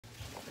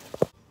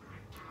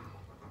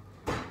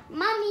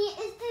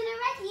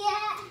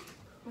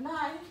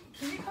Minai,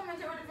 can you come and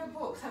get rid of your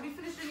books? Have you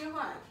finished doing your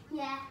work?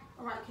 Yeah.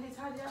 Alright, can you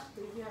tidy up,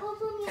 please? Yeah. Oh,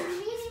 Mommy, I'm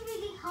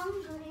really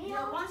hungry.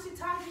 Yeah, once you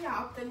tidy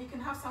up, then you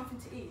can have something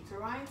to eat,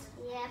 alright?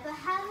 Yeah, but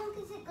how long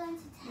is it going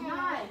to take?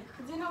 Minai,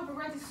 dinner will be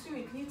ready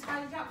soon. Can you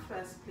tidy up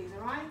first, please,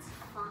 alright?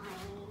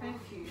 Fine.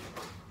 Thank you.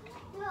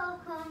 You're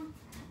welcome.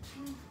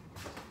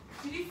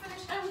 Did you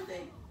finish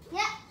everything?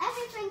 Yeah,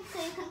 everything,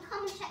 so you can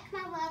come and check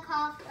my work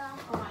after.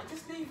 Alright,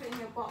 just leave it in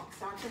your box.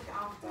 I'll check it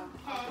after.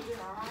 Okay. After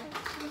dinner, alright?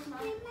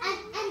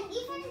 And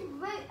even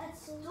wrote a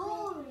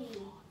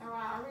story.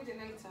 Alright, I'll read it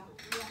later.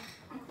 Yeah.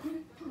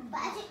 But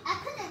I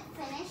couldn't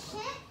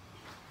finish it.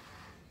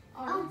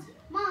 Oh,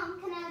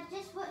 Mom, can I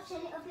just watch a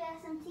little bit of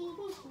some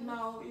TV?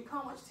 no, you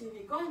can't watch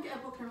TV. Go and get a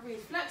book and read.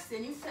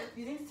 Flexing,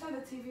 you need to turn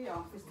the TV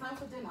off. It's time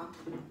for dinner.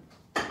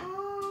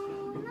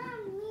 Oh,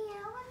 Mommy,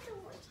 I want to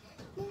watch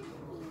TV.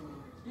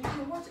 You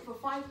can watch it for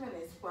 5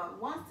 minutes, but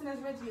once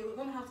dinner's ready, we're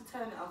going to have to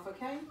turn it off,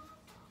 okay?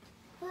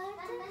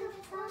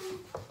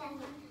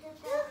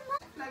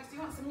 Flex, do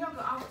you want some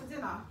yogurt after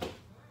dinner?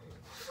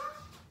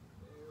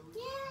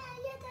 Yeah,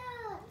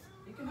 yogurt.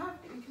 You can have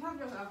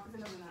yogurt after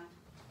dinner now.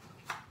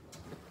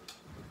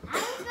 I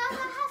would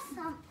rather have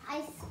some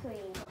ice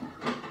cream.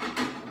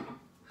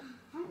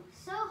 I'm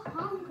so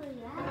hungry.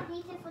 I haven't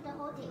eaten for the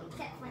whole day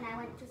except when I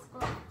went to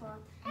school.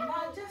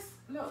 Now just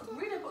look,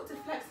 read a book to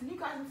Flex, and you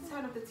guys need to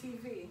turn off the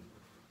TV.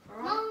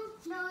 Alright? Mom,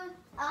 no.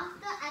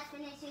 After I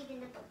finish reading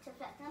the book to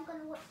Flex, I'm going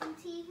to watch some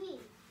TV.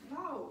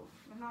 No,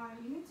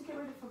 you need to get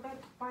ready for bed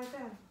by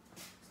then.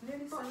 It's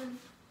nearly 7.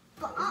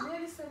 But It's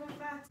nearly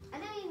 7:30. I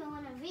don't even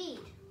want to read.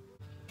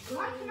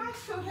 Why can I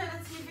still hear the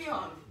TV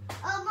on?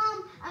 Oh,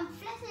 Mom,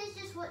 Flex is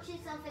just watching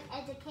something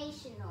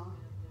educational.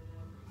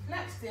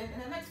 Flex, in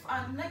the next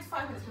 5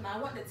 minutes when I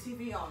want the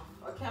TV on.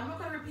 Okay, I'm not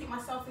going to repeat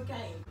myself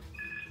again.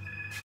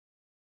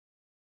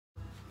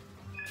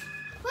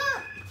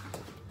 But,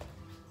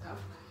 oh,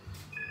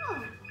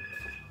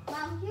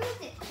 Mom, who is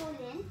it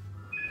calling?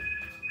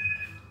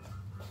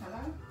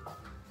 Hello?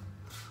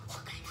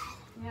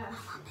 Yeah.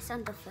 Mom is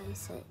on the phone,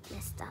 so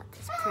let's start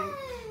this prank.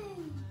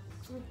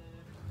 Hey,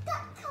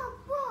 that's a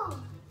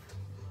bomb.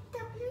 The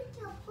blue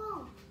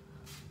bomb.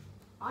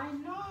 I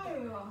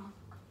know.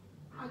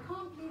 I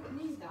can't believe it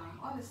needs that,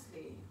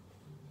 honestly.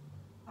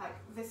 Like,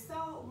 the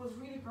cell was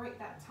really great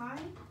that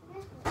time.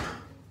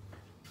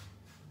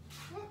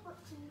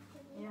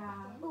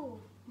 Yeah. Oh.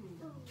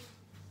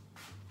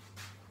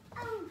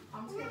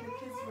 I'm scared the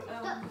kids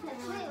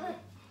will.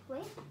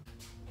 Wait.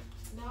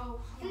 No,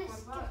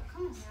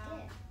 Come and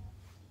skip.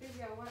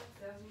 Busy at work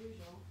as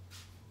usual.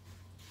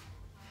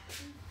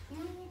 You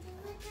need to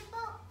look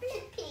about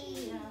Blippi.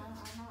 Yeah,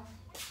 I know.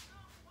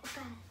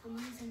 Okay, I'm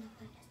using the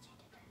phone. Let's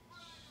change the phone.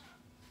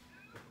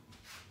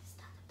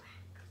 Start the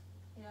prank.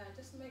 Yeah,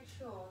 just make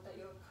sure that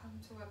you'll come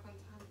to work on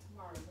time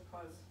tomorrow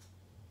because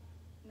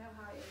you know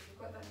how it is. You've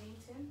got that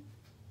meeting.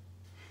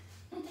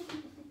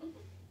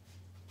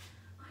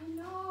 I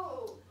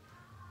know.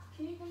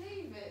 Can you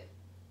believe it?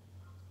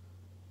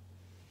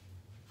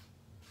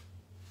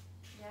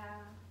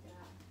 Yeah.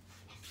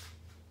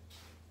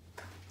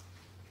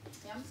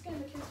 Yeah, I'm just getting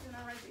the kids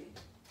dinner ready.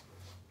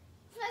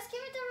 Let's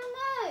give me the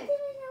remote.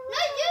 No,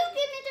 you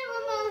give me the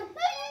remote.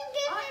 No, you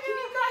give me the Can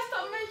you guys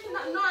stop making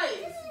that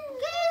noise?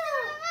 Give me the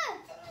remote.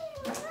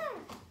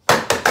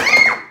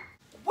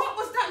 What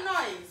was that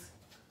noise?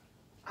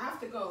 I have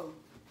to go.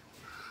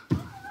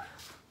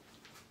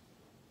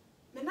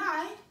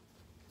 Minai?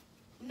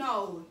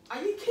 No.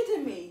 Are you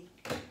kidding me?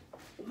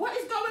 What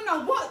is going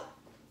on? What?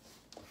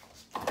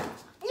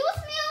 It was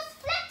me, it was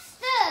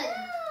Flexton.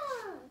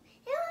 No,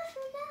 it was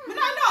me.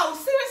 Minai, no,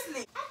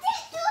 seriously. I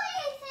didn't do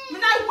anything.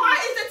 Minai, why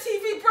is the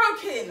TV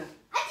broken?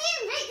 I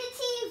didn't break the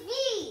TV.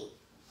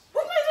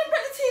 What made you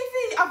break the TV?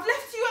 I've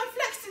left you and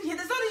Flexton here.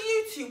 There's only you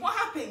two. What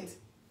happened?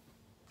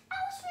 I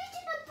was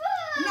reading a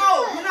book. No,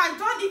 Minai,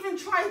 don't even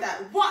try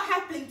that. What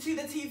happened to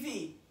the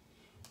TV?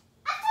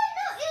 I don't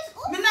know. It was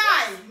all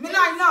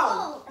Minai, no.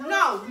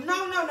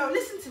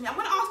 Listen to me. I'm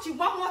going to ask you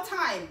one more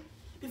time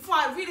before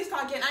I really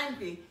start getting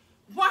angry.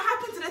 What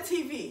happened to the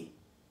TV?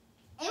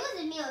 It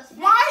wasn't me, it was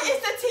Flexton. Why is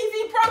the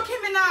TV broken,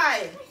 Minai?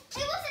 It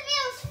wasn't me,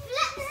 it was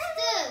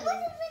Flexton.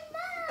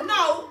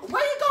 No,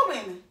 where are you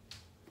going?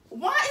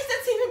 Why is the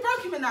TV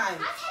broken, Minai?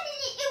 I'm telling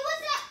you, it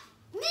wasn't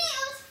me, it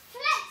was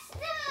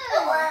Flexton.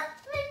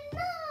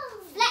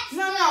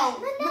 Flexton. No.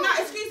 Minai,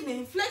 excuse me.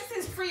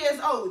 Flexton's 3 years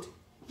old.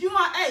 You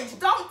are 8.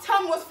 Don't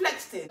tell me what's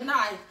Flexton.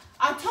 Minai,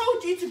 I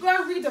told you to go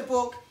and read a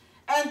book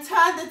and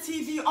turn the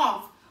TV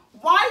off.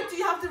 Why do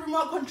you have the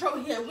remote control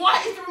here?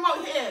 Why is the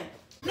remote here?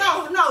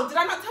 No. Did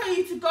I not tell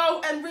you to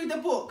go and read a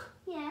book?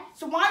 Yeah.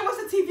 So why was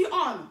the TV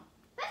on?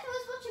 But I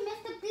was watching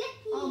Mr.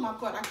 Blippi. Oh my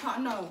God, I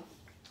can't know.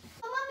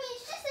 Oh, Mommy,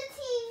 it's just a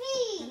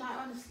TV. Minai,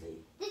 honestly.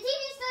 The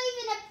TV's not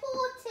even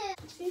important.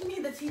 What do you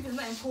mean the TV is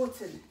not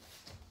important?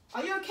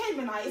 Are you okay,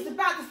 Minai? It's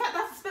about the fact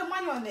that I have to spend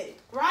money on it,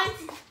 right?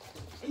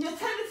 And you're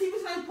telling the TV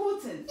is not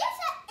important? Yes,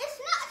 it's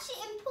not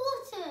actually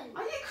important.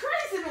 Are you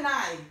crazy,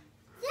 Minai?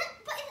 Yeah,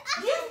 but it's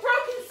actually... You've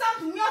broken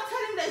something. You're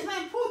telling me that it's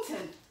not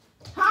important.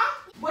 Huh?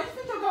 Where do you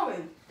think you're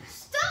going?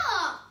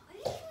 Stop! I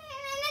didn't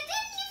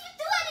even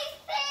do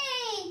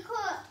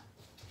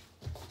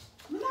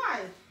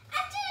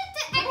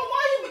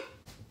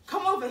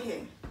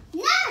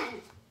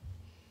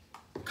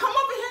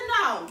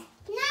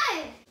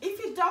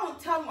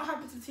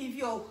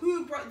TV or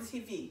who broke the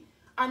TV.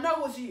 I know it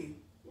was you.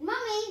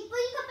 Mummy, but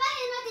you can buy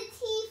another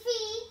TV.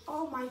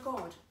 Oh my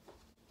God.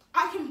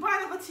 I can buy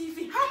another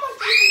TV. How much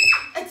do you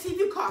think a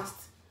TV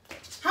costs?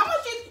 How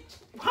much do you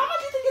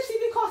think a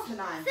TV costs,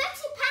 Minai? £30.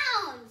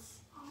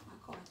 Oh my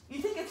God.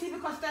 You think a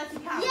TV costs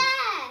 £30?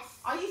 Yes.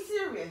 Are you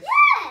serious?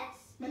 Yes.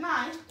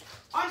 Minai,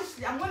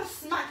 honestly, I'm going to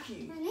smack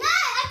you. No,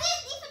 I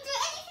didn't even do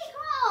anything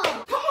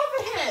wrong. Come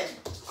over here.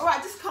 All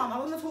right, just come. I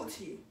want to talk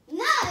to you.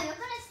 No, you're going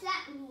to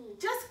slap me.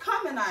 Just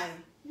come, Minai.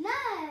 No.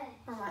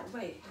 All right,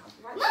 wait.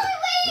 Right. Mummy,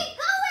 wait,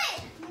 go away.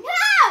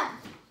 No.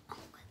 Oh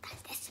my God,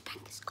 guys, this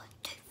prank is going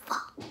too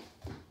far.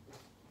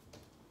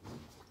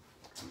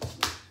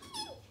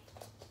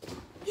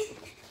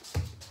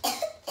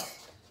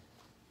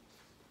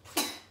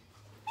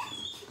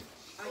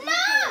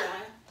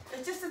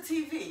 It's just a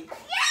TV.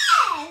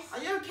 Yes!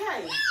 Are you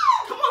okay?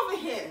 Yes! Come over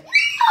here.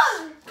 No!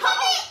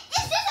 Mommy,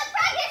 it's just a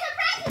prank, it's a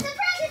prank, it's a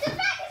prank, it's a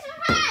prank, it's a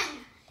prank!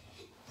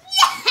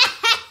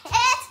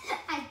 Yes!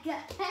 I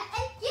got her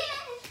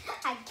again!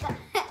 I got her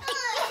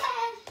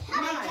again! I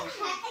got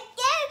her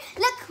again!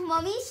 Look,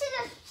 Mommy, you should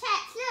have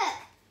checked, look!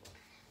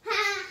 Ha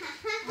ha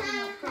ha ha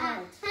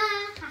ha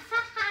ha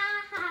ha ha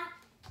ha.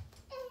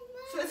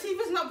 So the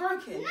TV's not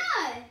broken? No!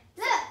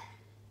 Look!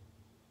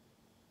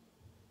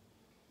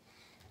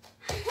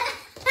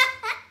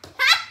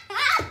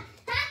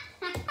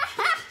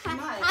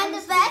 I'm the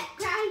best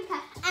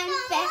pranker. I'm the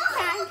best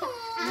pranker.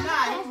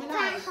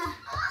 Minai.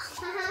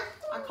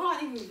 I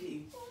can't even with you.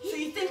 So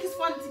you think it's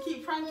fun to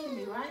keep pranking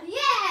me, right?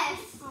 Yes.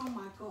 Oh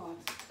my God.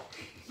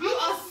 You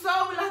are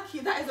so lucky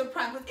that is a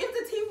prank. But if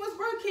the TV was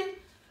broken,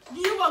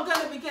 you are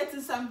going to be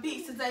getting some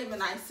beats today,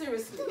 Minai.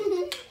 Seriously.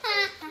 You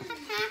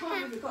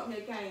can't even got me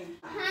again.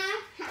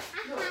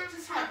 Look,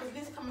 just happy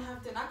this come and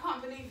have dinner. I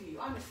can't believe you,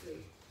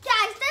 honestly.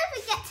 Guys, don't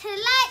forget to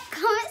like,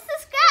 comment,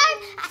 subscribe.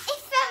 And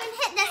if you haven't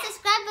hit that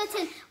subscribe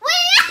button,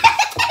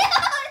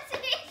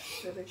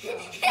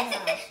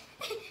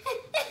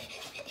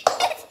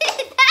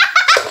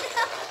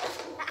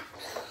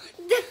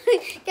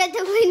 get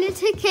the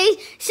notification.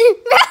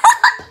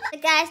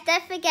 Guys,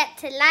 don't forget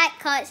to like,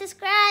 comment,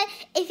 subscribe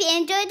if you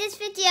enjoyed this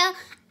video,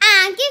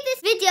 and give this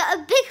video a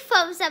big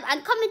thumbs up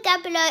and comment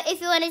down below if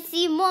you want to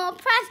see more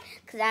pranks,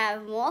 because I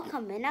have more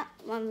coming up,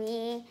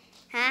 Mommy.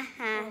 Ha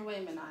ha. Oh,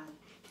 wait, Minai.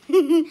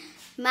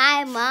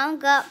 My mom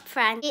got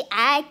pranked.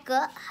 I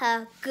got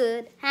her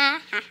good. Ha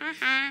ha ha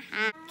ha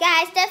ha.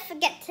 Guys, don't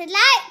forget to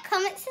like,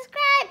 comment,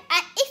 subscribe.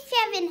 And if you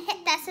haven't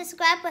hit that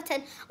subscribe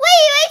button, what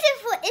are you waiting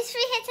for? It's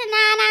free hit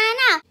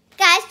now.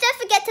 Guys, don't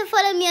forget to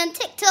follow me on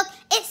TikTok.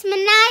 It's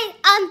Minai_.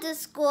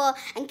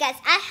 And guys,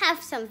 I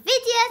have some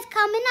videos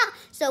coming up,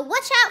 so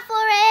watch out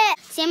for it.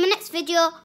 See you in my next video.